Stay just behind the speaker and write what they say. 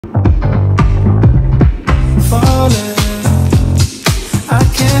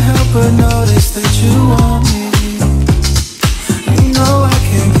but notice that you want me. You know I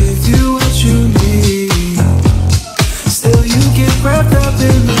can't give you what you need. Still you get wrapped up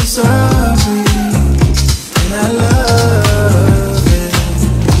in misery, and I love it.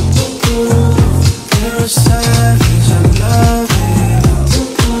 You're a savage, I love it.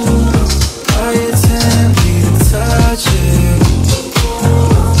 Why you tempt me to touch it?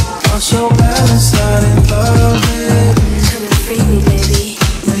 I'm so bad inside and love it. Come and free me, baby.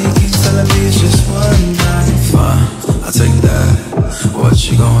 Now you keep telling me it's just one night. Fine, I'll take that. What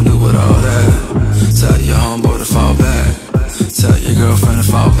you gonna do with all that? Tell your homeboy to fall back. Tell your girlfriend to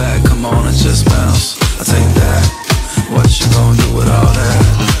fall back. Come on and just bounce. I'll take that. What you gonna do with all that?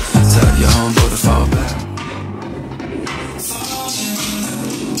 Tell your homeboy to fall back.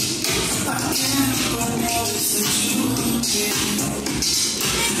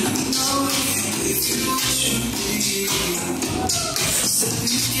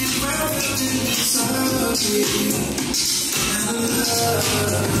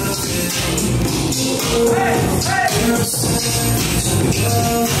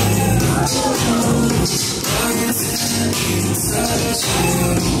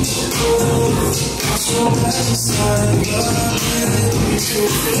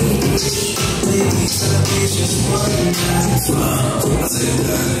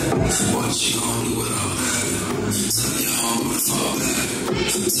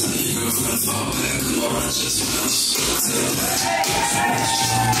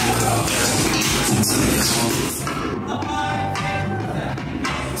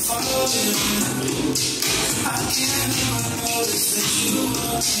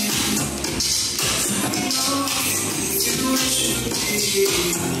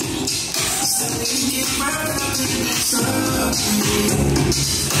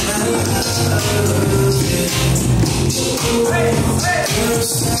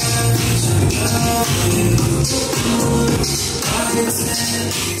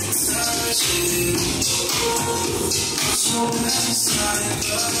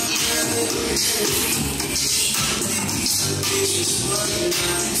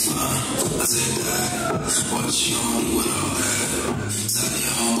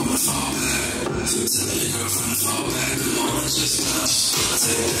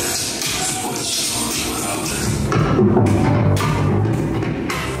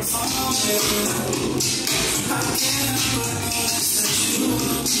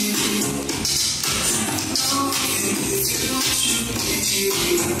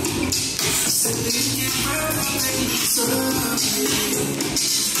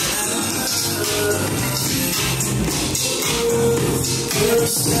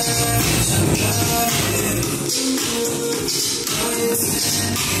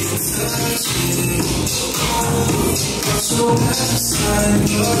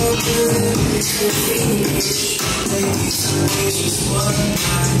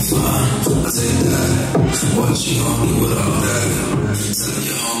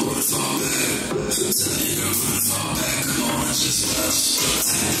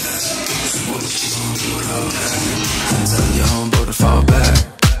 Tell your homeboy to fall back.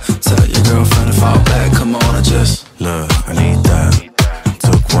 Tell your girlfriend to fall back. Come on and just